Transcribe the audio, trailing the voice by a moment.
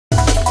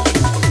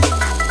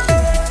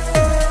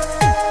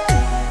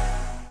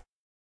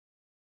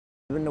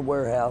the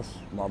warehouse,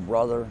 my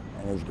brother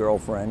and his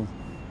girlfriend.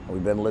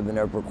 We've been living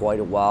there for quite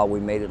a while. We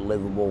made it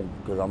livable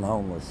because I'm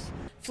homeless.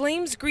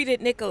 Flames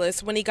greeted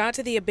Nicholas when he got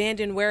to the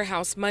abandoned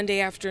warehouse Monday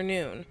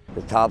afternoon.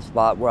 The top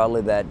spot where I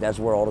live at, that's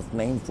where all the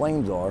main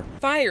flames are.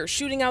 Fire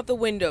shooting out the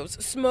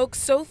windows, smoke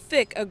so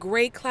thick a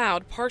gray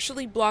cloud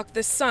partially blocked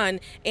the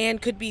sun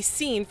and could be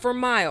seen for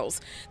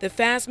miles. The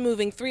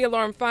fast-moving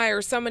 3-alarm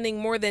fire summoning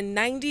more than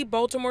 90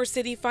 Baltimore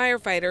City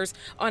firefighters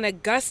on a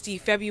gusty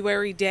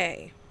February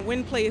day.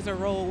 Wind plays a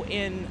role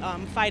in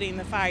fighting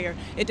the fire.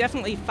 It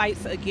definitely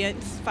fights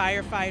against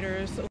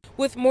firefighters.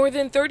 With more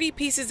than 30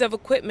 pieces of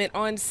equipment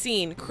on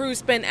scene, crews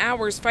spent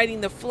hours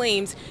fighting the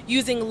flames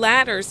using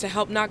ladders to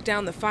help knock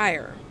down the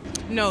fire.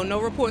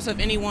 No reports of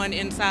anyone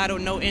inside or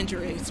no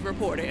injuries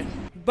reported.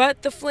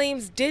 But the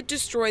flames did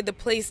destroy the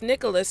place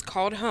Nicholas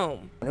called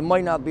home. It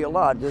might not be a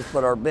lot, just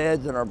but our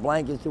beds and our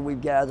blankets that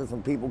we've gathered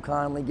from people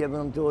kindly giving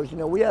them to us. You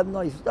know, we have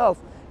nice stuff,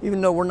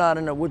 even though we're not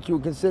in what you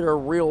would consider a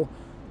real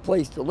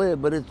place to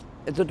live, but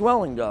it's a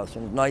dwelling to us.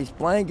 And nice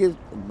blankets,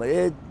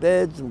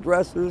 beds and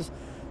dressers,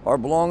 our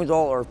belongings,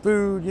 all our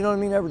food, you know what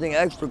I mean, everything,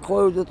 extra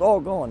clothes, it's all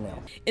gone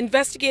now.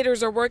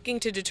 Investigators are working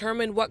to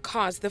determine what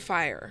caused the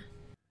fire.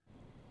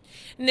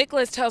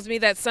 Nicholas tells me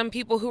that some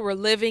people who were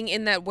living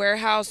in that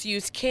warehouse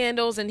used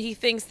candles, and he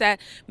thinks that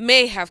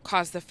may have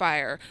caused the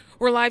fire.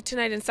 We're live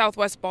tonight in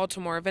Southwest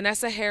Baltimore.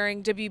 Vanessa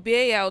Herring,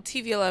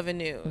 WBAL-TV 11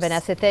 News.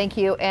 Vanessa, thank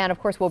you. And of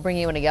course, we'll bring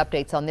you any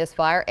updates on this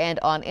fire and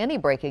on any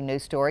breaking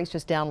news stories.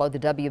 Just download the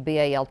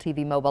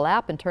WBAL-TV mobile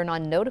app and turn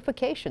on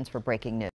notifications for breaking news.